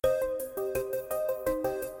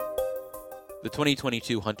The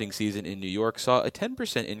 2022 hunting season in New York saw a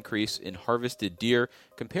 10% increase in harvested deer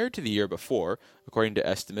compared to the year before, according to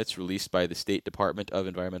estimates released by the State Department of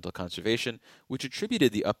Environmental Conservation, which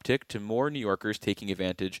attributed the uptick to more New Yorkers taking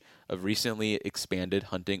advantage of recently expanded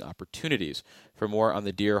hunting opportunities. For more on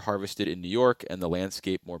the deer harvested in New York and the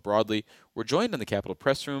landscape more broadly, we're joined in the Capitol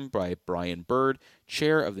Press Room by Brian Bird,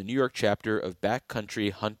 chair of the New York chapter of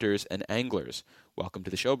Backcountry Hunters and Anglers. Welcome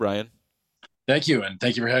to the show, Brian. Thank you, and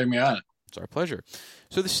thank you for having me on. It's our pleasure.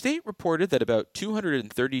 So the state reported that about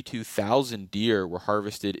 232,000 deer were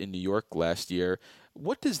harvested in New York last year.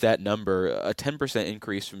 What does that number, a 10%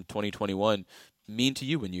 increase from 2021, mean to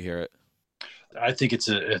you when you hear it? I think it's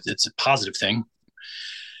a positive thing.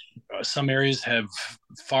 Some areas have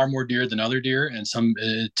far more deer than other deer, and some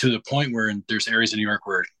to the point where there's areas in New York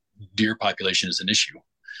where deer population is an issue.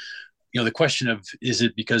 The question of, is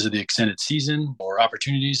it because of the extended season or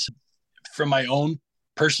opportunities? From my own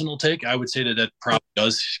personal take, I would say that probably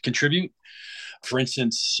does contribute. For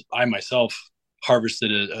instance, I myself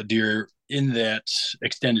harvested a deer in that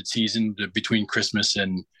extended season between Christmas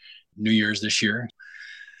and New Year's this year.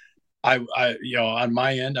 I on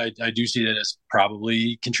my end, I do see that as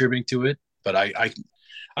probably contributing to it, but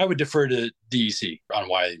I would defer to DEC on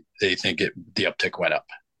why they think the uptick went up.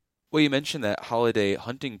 Well, you mentioned that holiday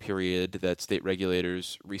hunting period that state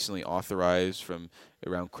regulators recently authorized from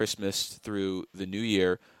around Christmas through the New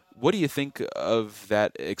Year. What do you think of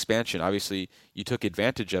that expansion? Obviously, you took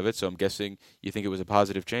advantage of it, so I'm guessing you think it was a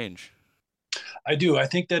positive change. I do. I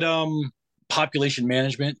think that population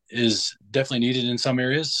management is definitely needed in some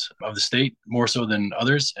areas of the state, more so than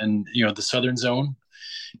others. And, the southern zone,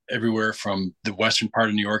 everywhere from the western part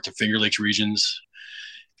of New York to Finger Lakes regions.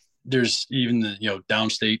 There's even the,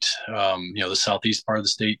 downstate, the southeast part of the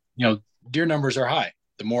state, deer numbers are high.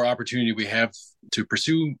 The more opportunity we have to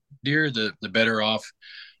pursue deer, the better off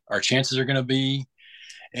our chances are going to be.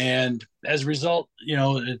 And as a result,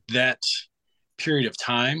 that period of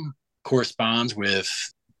time corresponds with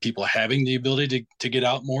people having the ability to get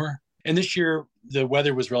out more. And this year, the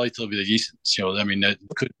weather was relatively decent. That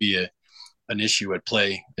could be an issue at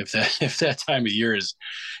play. If that time of year is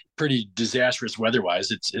pretty disastrous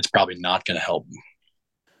weather-wise, it's probably not going to help.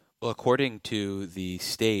 Well, according to the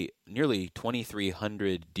state, nearly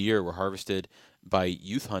 2,300 deer were harvested by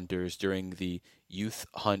youth hunters during the youth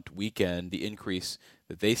hunt weekend. The increase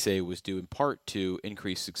that they say was due in part to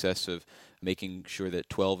increased success of making sure that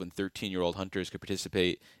 12 and 13-year-old hunters could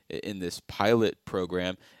participate in this pilot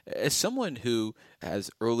program. As someone who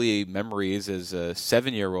has early memories as a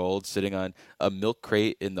 7-year-old sitting on a milk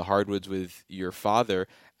crate in the hardwoods with your father,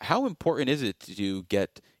 how important is it to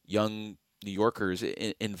get young New Yorkers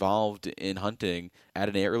involved in hunting at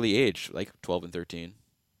an early age, like 12 and 13?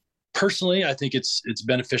 Personally, I think it's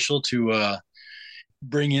beneficial to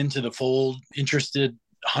bring into the fold interested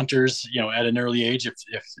hunters, at an early age, if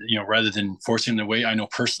rather than forcing them away. I know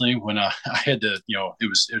personally when I had to, it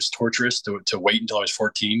was torturous to wait until I was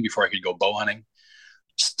 14 before I could go bow hunting.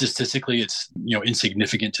 Statistically, it's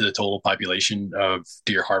insignificant to the total population of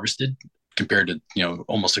deer harvested compared to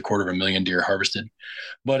almost 250,000 deer harvested.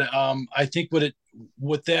 But I think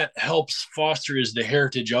what that helps foster is the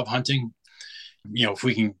heritage of hunting. If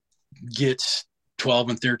we can get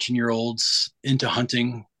 12 and 13-year-olds into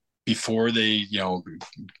hunting before they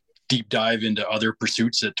deep dive into other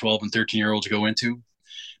pursuits that 12 and 13-year-olds go into,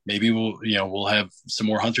 maybe we'll have some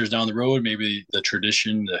more hunters down the road. Maybe the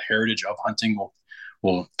tradition, the heritage of hunting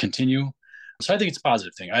will continue. So I think it's a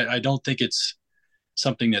positive thing. I don't think it's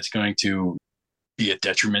something that's going to be a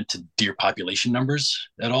detriment to deer population numbers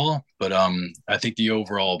at all. But I think the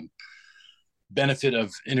overall benefit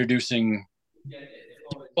of introducing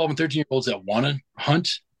 12 and 13-year-olds that want to hunt,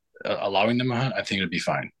 allowing them to hunt, I think it'd be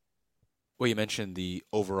fine. Well, you mentioned the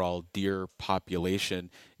overall deer population.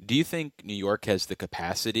 Do you think New York has the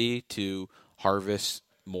capacity to harvest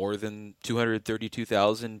more than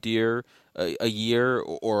 232,000 deer a year,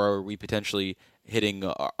 or are we potentially hitting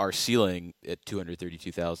our ceiling at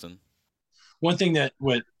 232,000? One thing that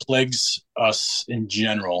what plagues us in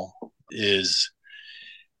general is,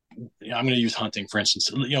 I'm going to use hunting, for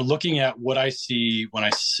instance. Looking at what I see when I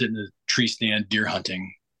sit in a tree stand deer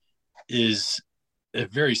hunting is a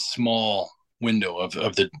very small window of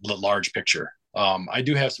the large picture. I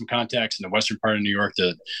do have some contacts in the western part of New York,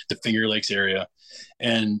 the Finger Lakes area,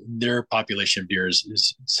 and their population of deer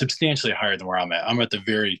is substantially higher than where I'm at. I'm at the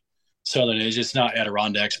very southern edge. It's not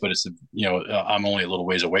Adirondacks, but it's I'm only a little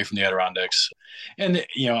ways away from the Adirondacks, and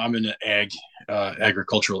I'm in an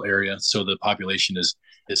agricultural area, so the population is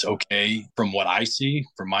okay from what I see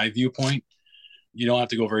from my viewpoint. You don't have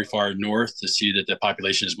to go very far north to see that the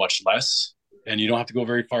population is much less. and you don't have to go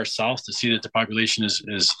very far south to see that the population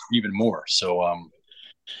is even more. So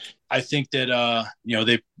I think that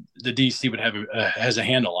the DEC would have has a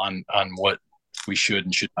handle on what we should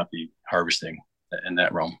and should not be harvesting in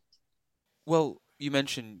that realm. Well, you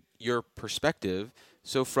mentioned your perspective.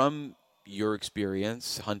 So, from your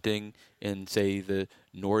experience hunting in, say, the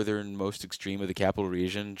northernmost extreme of the capital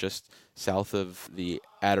region, just south of the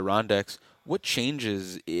Adirondacks, what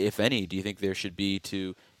changes, if any, do you think there should be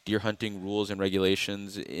to deer hunting rules and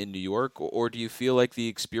regulations in New York? Or do you feel like the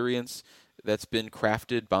experience that's been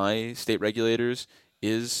crafted by state regulators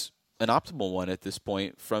is an optimal one at this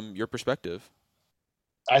point from your perspective?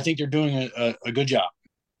 I think they're doing a good job.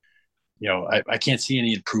 I can't see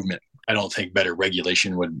any improvement. I don't think better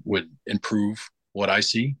regulation would improve what I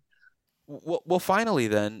see. Well, finally,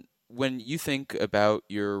 then, when you think about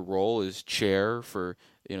your role as chair for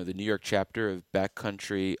the New York chapter of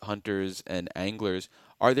Backcountry Hunters and Anglers,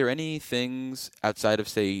 are there any things outside of,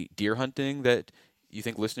 say, deer hunting that you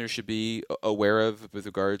think listeners should be aware of with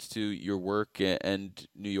regards to your work and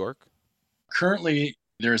New York? Currently,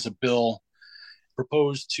 there's a bill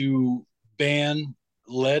proposed to ban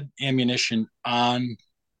lead ammunition on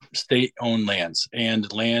state-owned lands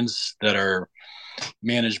and lands that are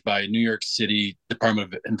managed by New York City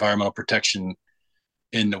Department of Environmental Protection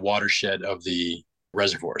in the watershed of the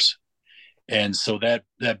reservoirs. And so that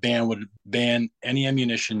ban would ban any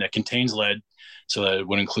ammunition that contains lead. So that it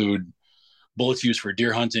would include bullets used for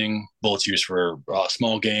deer hunting, bullets used for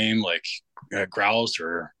small game like grouse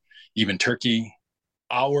or even turkey.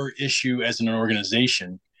 Our issue as an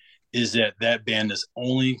organization is that ban is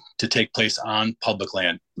only to take place on public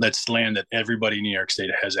land. That's land that everybody in New York State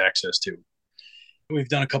has access to. We've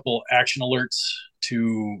done a couple action alerts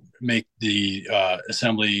to make the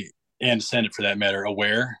Assembly and Senate, for that matter,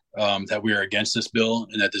 aware that we are against this bill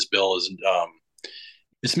and that this bill is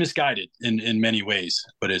it's misguided in many ways.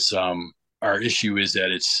 But it's our issue is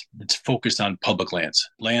that it's focused on public lands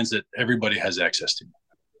that everybody has access to.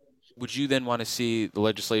 Would you then want to see the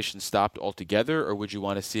legislation stopped altogether, or would you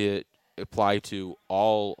want to see it apply to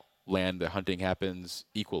all land that hunting happens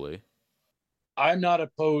equally? I'm not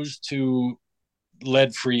opposed to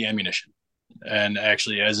lead-free ammunition, and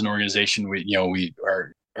actually, as an organization, we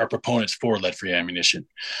are proponents for lead-free ammunition.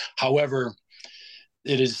 However,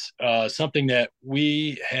 it is something that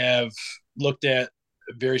we have looked at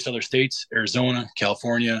various other states, Arizona,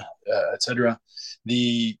 California, etc.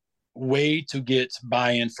 The way to get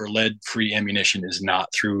buy-in for lead-free ammunition is not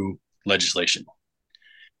through legislation.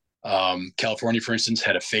 California, for instance,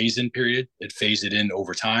 had a phase-in period. It phased it in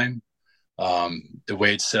over time. The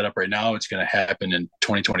way it's set up right now, it's going to happen in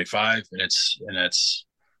 2025, and it's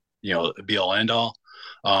be all end all.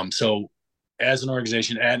 So, as an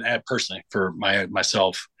organization and personally for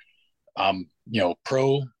myself,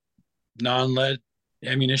 pro non-lead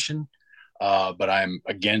ammunition. But I'm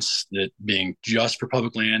against it being just for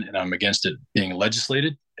public land, and I'm against it being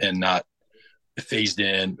legislated and not phased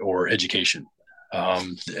in or education.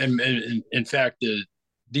 And in fact, the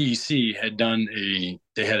DEC had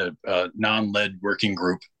a non-lead working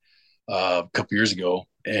group a couple years ago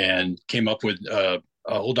and came up with a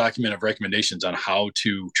whole document of recommendations on how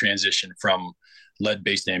to transition from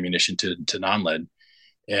lead-based ammunition to non-lead.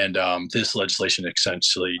 And this legislation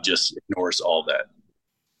essentially just ignores all that.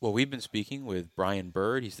 Well, we've been speaking with Brian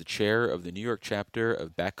Bird. He's the chair of the New York chapter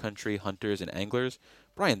of Backcountry Hunters and Anglers.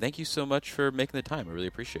 Brian, thank you so much for making the time. I really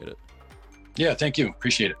appreciate it. Yeah, thank you.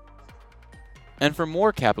 Appreciate it. And for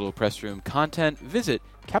more Capital Press Room content, visit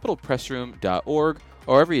capitalpressroom.org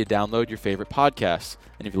or wherever you download your favorite podcasts.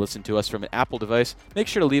 And if you listen to us from an Apple device, make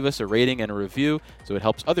sure to leave us a rating and a review so it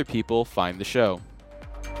helps other people find the show.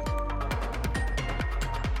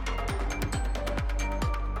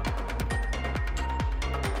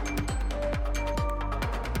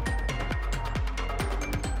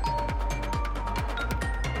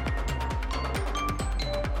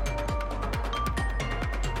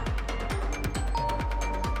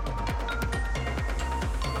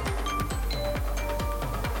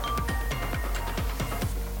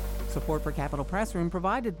 Support for Capital Press Room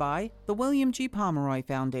provided by the William G. Pomeroy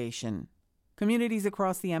Foundation. Communities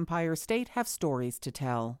across the Empire State have stories to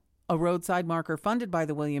tell. A roadside marker funded by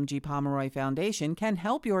the William G. Pomeroy Foundation can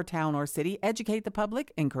help your town or city educate the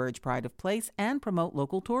public, encourage pride of place, and promote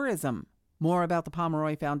local tourism. More about the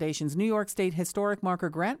Pomeroy Foundation's New York State Historic Marker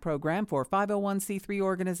Grant Program for 501c3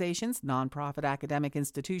 organizations, nonprofit academic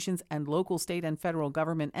institutions, and local, state, and federal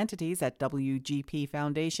government entities at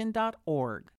wgpfoundation.org.